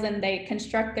materials and they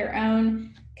construct their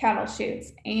own cattle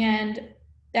chutes. And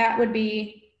that would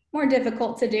be more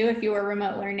difficult to do if you were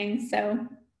remote learning. So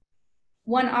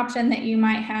one option that you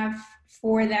might have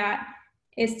for that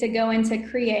is to go into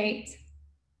create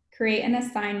an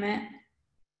assignment.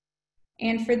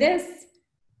 And for this,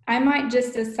 I might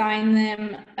just assign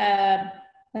them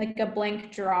like a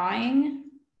blank drawing.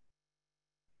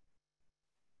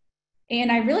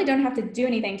 And I really don't have to do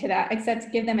anything to that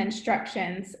except give them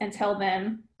instructions and tell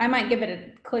them, I might give it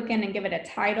a click in and give it a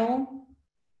title,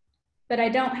 but I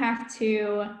don't have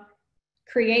to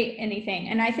create anything.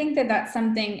 And I think that that's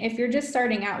something, if you're just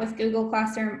starting out with Google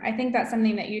Classroom, I think that's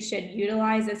something that you should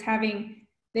utilize, is having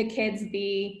the kids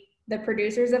be the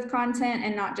producers of content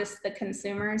and not just the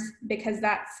consumers, because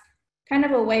that's kind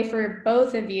of a way for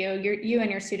both of you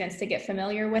and your students to get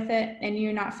familiar with it, and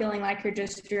you not feeling like you're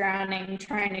just drowning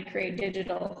trying to create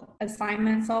digital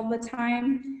assignments all the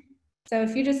time. So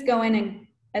if you just go in and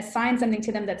assign something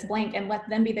to them that's blank and let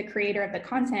them be the creator of the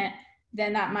content,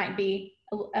 then that might be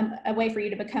a way for you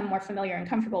to become more familiar and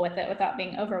comfortable with it without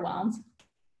being overwhelmed.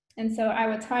 And so I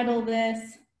would title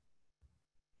this,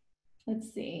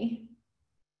 let's see,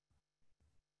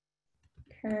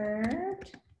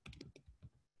 Curved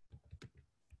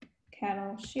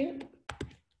Cattle Chute.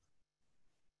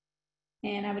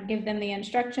 And I would give them the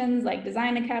instructions like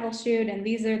design a cattle chute, and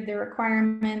these are the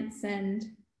requirements and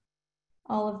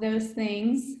all of those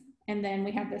things. And then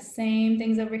we have the same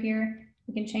things over here.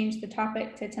 We can change the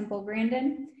topic to Temple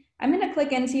Grandin. I'm going to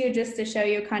click into you just to show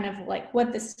you kind of like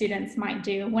what the students might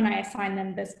do when I assign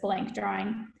them this blank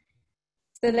drawing.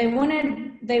 So they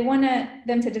wanted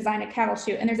them to design a cattle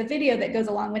chute, and there's a video that goes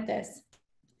along with this.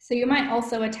 So you might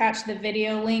also attach the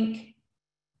video link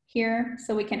here,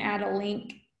 so we can add a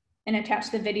link and attach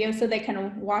the video so they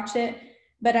can watch it.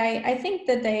 But I think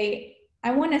that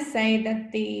I want to say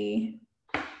that the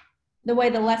way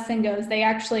the lesson goes, they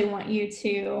actually want you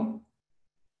to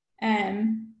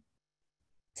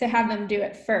have them do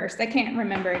it first. I can't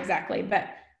remember exactly, but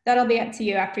that'll be up to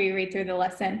you after you read through the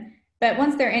lesson. But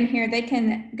once they're in here, they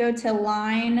can go to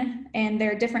line, and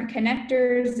there are different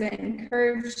connectors and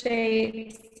curve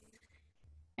shapes.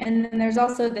 And then there's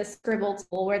also this scribble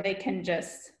tool where they can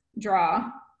just draw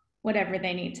whatever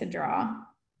they need to draw.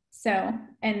 So,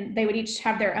 and they would each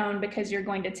have their own, because you're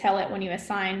going to tell it when you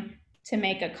assign to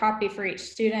make a copy for each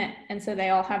student. And so they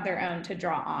all have their own to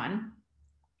draw on.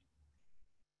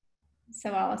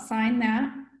 So I'll assign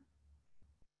that.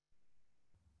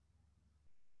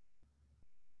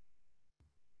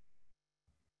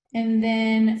 And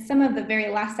then some of the very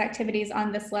last activities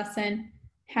on this lesson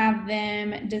have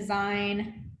them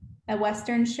design a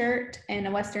Western shirt and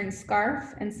a Western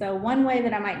scarf. And so one way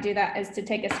that I might do that is to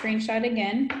take a screenshot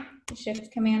again,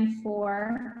 Shift Command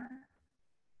 4.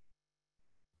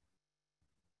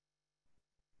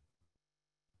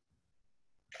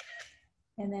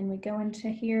 And then we go into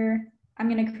here. I'm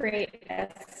going to create a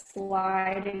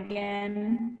slide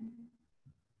again.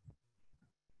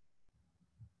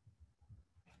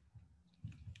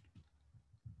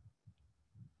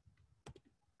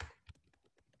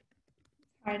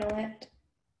 Title it.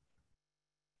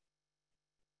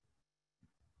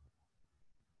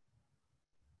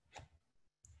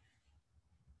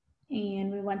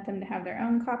 And we want them to have their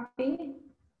own copy.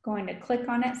 Going to click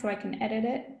on it so I can edit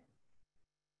it.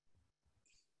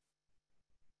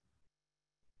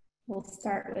 We'll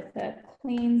start with a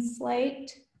clean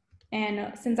slate.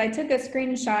 And since I took a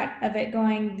screenshot of it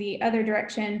going the other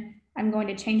direction, I'm going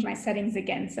to change my settings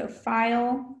again. So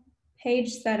File, Page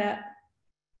Setup,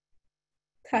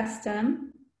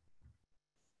 Custom.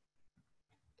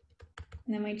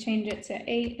 And then we change it to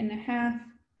 8.5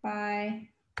 by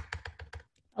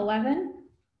 11.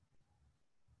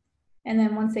 And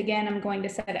then once again, I'm going to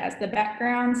set it as the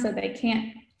background so they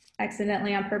can't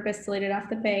accidentally on purpose delete it off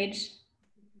the page.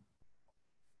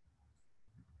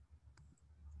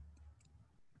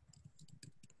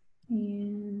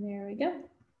 And there we go.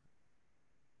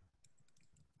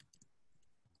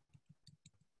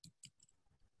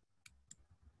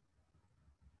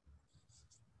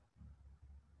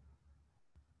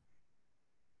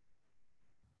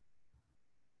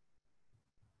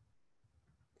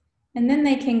 And then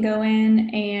they can go in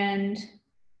and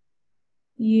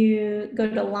you go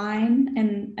to line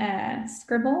and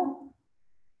scribble,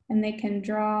 and they can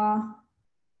draw,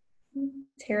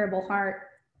 terrible heart,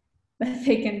 but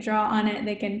they can draw on it.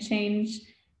 They can change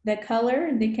the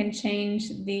color. They can change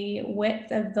the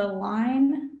width of the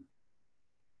line.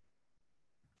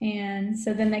 And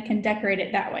so then they can decorate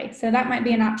it that way. So that might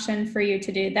be an option for you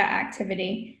to do that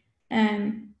activity.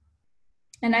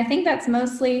 And I think that's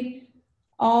mostly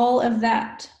all of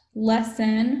that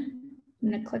lesson. I'm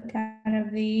going to click out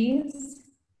of these.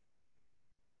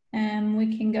 And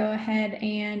we can go ahead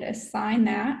and assign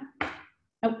that.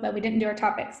 Oh, but we didn't do our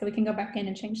topic, so we can go back in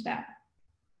and change that.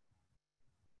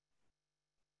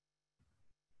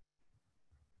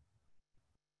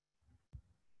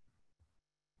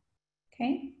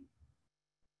 Okay.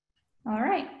 All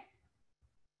right.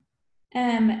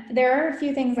 There are a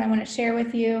few things I want to share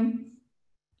with you.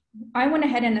 I went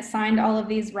ahead and assigned all of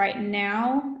these right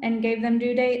now and gave them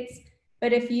due dates.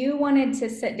 But if you wanted to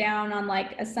sit down on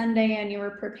like a Sunday and you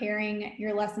were preparing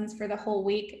your lessons for the whole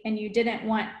week and you didn't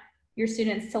want your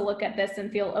students to look at this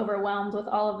and feel overwhelmed with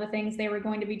all of the things they were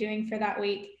going to be doing for that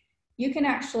week, you can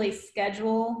actually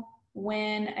schedule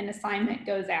when an assignment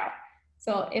goes out.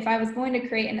 So if I was going to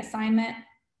create an assignment,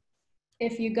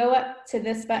 if you go up to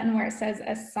this button where it says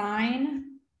assign,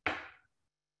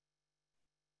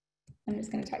 I'm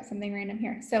just going to type something random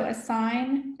here. So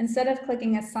assign, instead of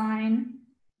clicking assign,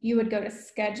 you would go to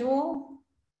schedule,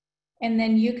 and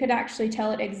then you could actually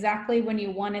tell it exactly when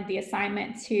you wanted the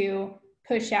assignment to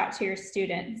push out to your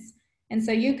students. And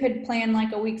so you could plan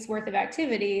like a week's worth of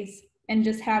activities and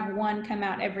just have one come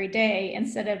out every day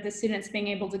instead of the students being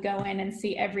able to go in and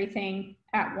see everything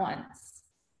at once.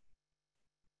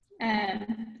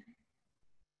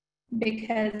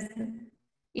 Because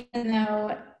even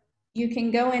though you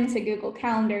can go into Google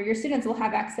Calendar, your students will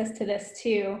have access to this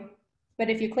too. But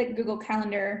if you click Google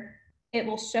Calendar, it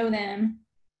will show them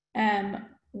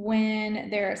when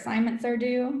their assignments are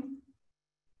due,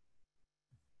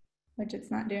 which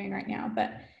it's not doing right now,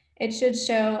 but it should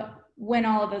show when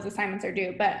all of those assignments are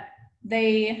due, but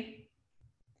they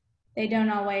don't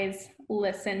always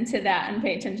listen to that and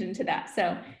pay attention to that.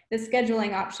 So the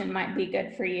scheduling option might be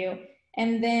good for you.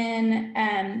 And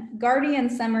then Guardian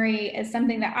Summary is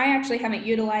something that I actually haven't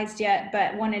utilized yet,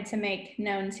 but wanted to make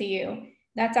known to you.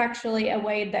 That's actually a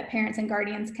way that parents and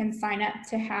guardians can sign up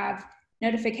to have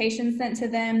notifications sent to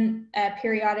them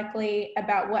periodically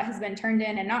about what has been turned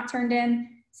in and not turned in.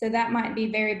 So that might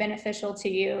be very beneficial to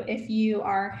you if you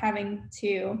are having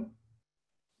to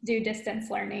do distance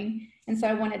learning. And so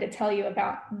I wanted to tell you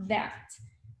about that.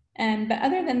 But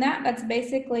other than that, that's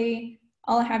basically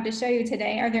all I have to show you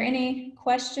today. Are there any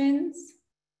questions?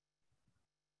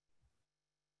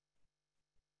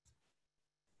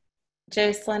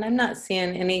 Jocelyn, I'm not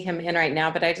seeing any come in right now,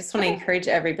 but I just want to encourage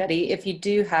everybody, if you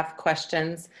do have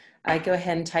questions, go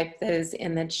ahead and type those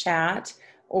in the chat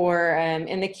or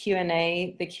in the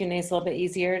Q&A. The Q&A is a little bit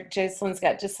easier. Jocelyn's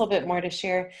got just a little bit more to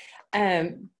share.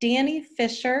 Danny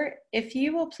Fisher, if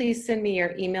you will please send me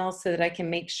your email so that I can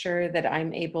make sure that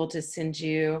I'm able to send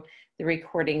you the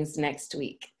recordings next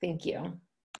week. Thank you.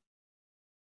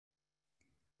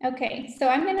 Okay, so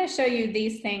I'm going to show you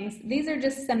these things. These are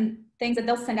just some things that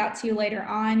they'll send out to you later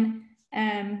on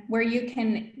where you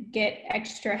can get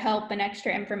extra help and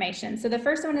extra information. So the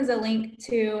first one is a link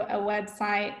to a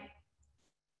website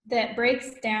that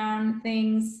breaks down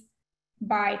things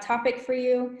by topic for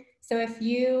you. So if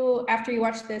you, after you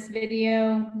watch this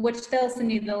video, which they'll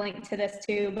send you the link to this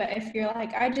too, but if you're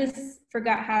like, I just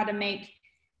forgot how to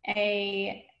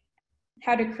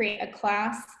create a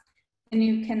class, and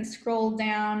you can scroll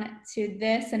down to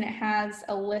this and it has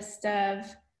a list of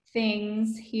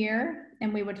things here,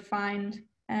 and we would find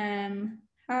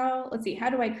how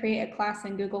do I create a class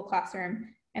in Google Classroom,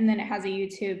 and then it has a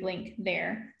YouTube link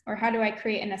there, or how do I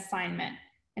create an assignment,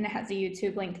 and it has a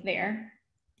YouTube link there.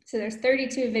 So there's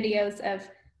 32 videos of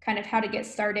kind of how to get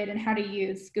started and how to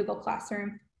use Google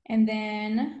Classroom. And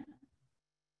then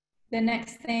the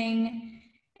next thing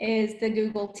is the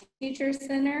Google Teacher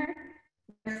Center.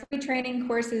 Free training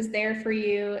courses there for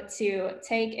you to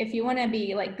take. If you want to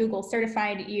be like Google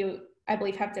certified, you, I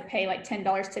believe, have to pay like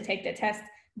 $10 to take the test,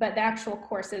 but the actual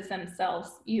courses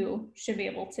themselves you should be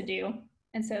able to do.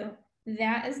 And so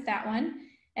that is that one.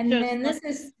 And then this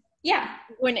is, yeah.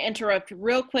 I'm going to interrupt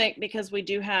real quick because we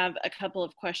do have a couple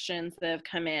of questions that have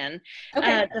come in.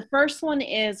 Okay. The first one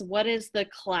is, what is the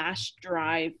Class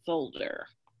Drive folder?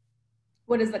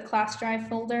 What is the Class Drive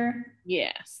folder?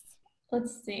 Yes.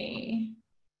 Let's see.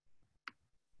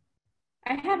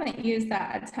 I haven't used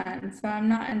that a ton, so I'm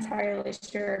not entirely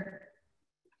sure.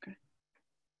 Okay.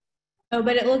 Oh,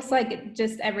 but it looks like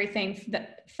just everything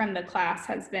from the class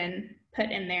has been put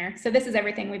in there. So this is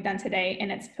everything we've done today,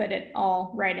 and it's put it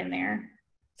all right in there.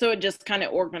 So it just kind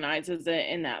of organizes it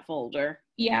in that folder.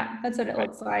 Yeah, that's what it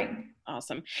looks like.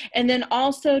 Awesome. And then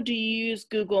also, do you use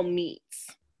Google Meets?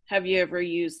 Have you ever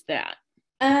used that?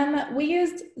 We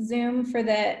used Zoom for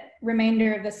the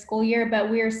remainder of the school year, but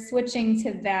we're switching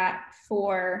to that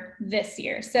for this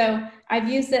year. So I've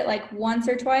used it like once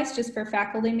or twice just for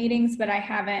faculty meetings, but I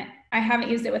haven't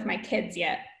used it with my kids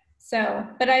yet. So,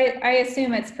 but I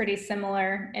assume it's pretty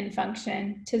similar in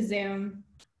function to Zoom,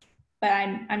 but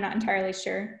I'm not entirely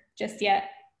sure just yet.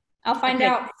 I'll find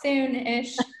out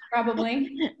soon-ish,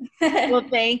 probably. Well,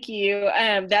 thank you.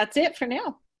 That's it for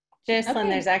now. Jocelyn,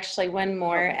 there's actually one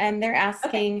more, and they're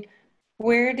asking,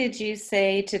 where did you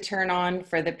say to turn on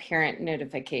for the parent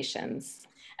notifications?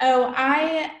 Oh,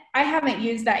 I haven't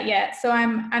used that yet, so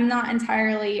I'm not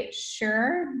entirely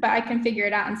sure, but I can figure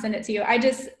it out and send it to you. I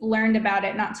just learned about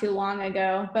it not too long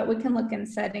ago, but we can look in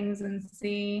settings and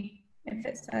see if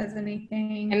it says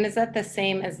anything. And is that the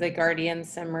same as the Guardian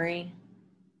summary?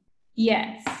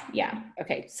 Yes, yeah.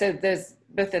 Okay, so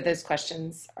both of those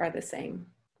questions are the same.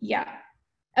 Yeah.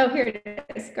 Oh, here it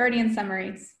is, Guardian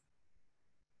summaries.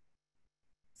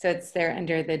 So it's there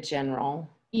under the general.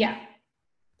 Yeah.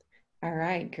 All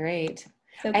right, great.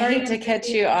 So I hate to cut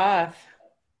you off.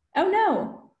 Oh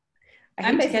no.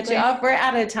 I hate to cut you off. We're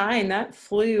out of time. That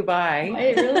flew by. Oh,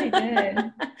 it really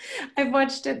did. I've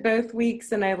watched it both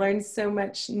weeks and I learned so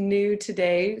much new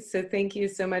today. So thank you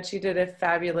so much. You did a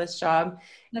fabulous job.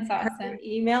 That's awesome. Her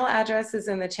email address is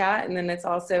in the chat and then it's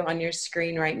also on your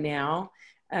screen right now.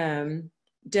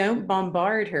 Don't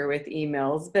bombard her with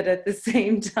emails, but at the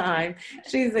same time,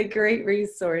 she's a great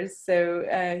resource. So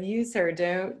use her.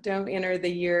 Don't enter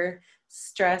the year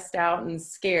stressed out and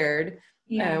scared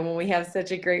when we have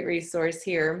such a great resource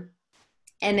here.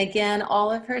 And again,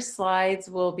 all of her slides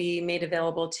will be made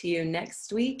available to you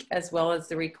next week, as well as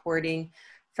the recording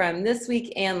from this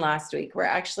week and last week. We're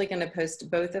actually going to post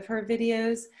both of her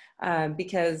videos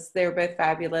because they're both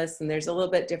fabulous and there's a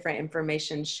little bit different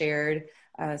information shared.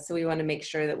 So we want to make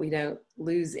sure that we don't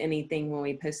lose anything when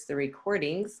we post the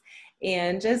recordings.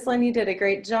 And Jocelyn, you did a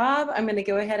great job. I'm going to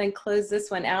go ahead and close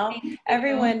this one out.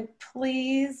 Everyone,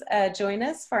 please join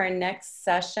us for our next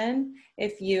session.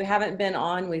 If you haven't been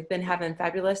on, we've been having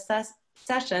fabulous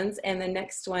sessions. And the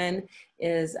next one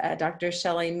is Dr.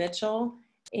 Shelley Mitchell.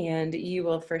 And you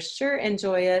will for sure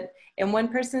enjoy it. And one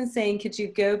person saying, could you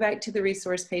go back to the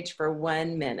resource page for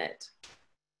 1 minute?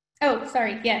 Oh,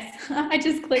 sorry. Yes, I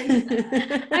just clicked.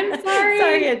 I'm sorry.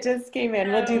 Sorry, it just came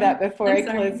in. We'll do that before I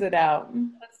close it out.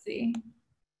 Let's see.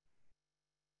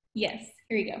 Yes,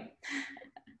 here you go.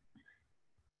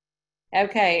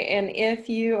 Okay, and if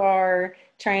you are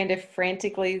trying to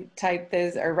frantically type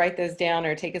those or write those down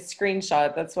or take a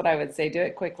screenshot, that's what I would say. Do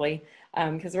it quickly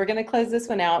because we're going to close this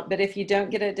one out. But if you don't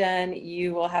get it done,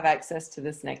 you will have access to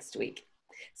this next week.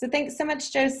 So thanks so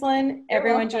much, Jocelyn.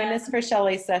 Everyone join us for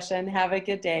Shelley's session. Have a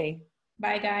good day.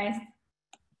 Bye, guys.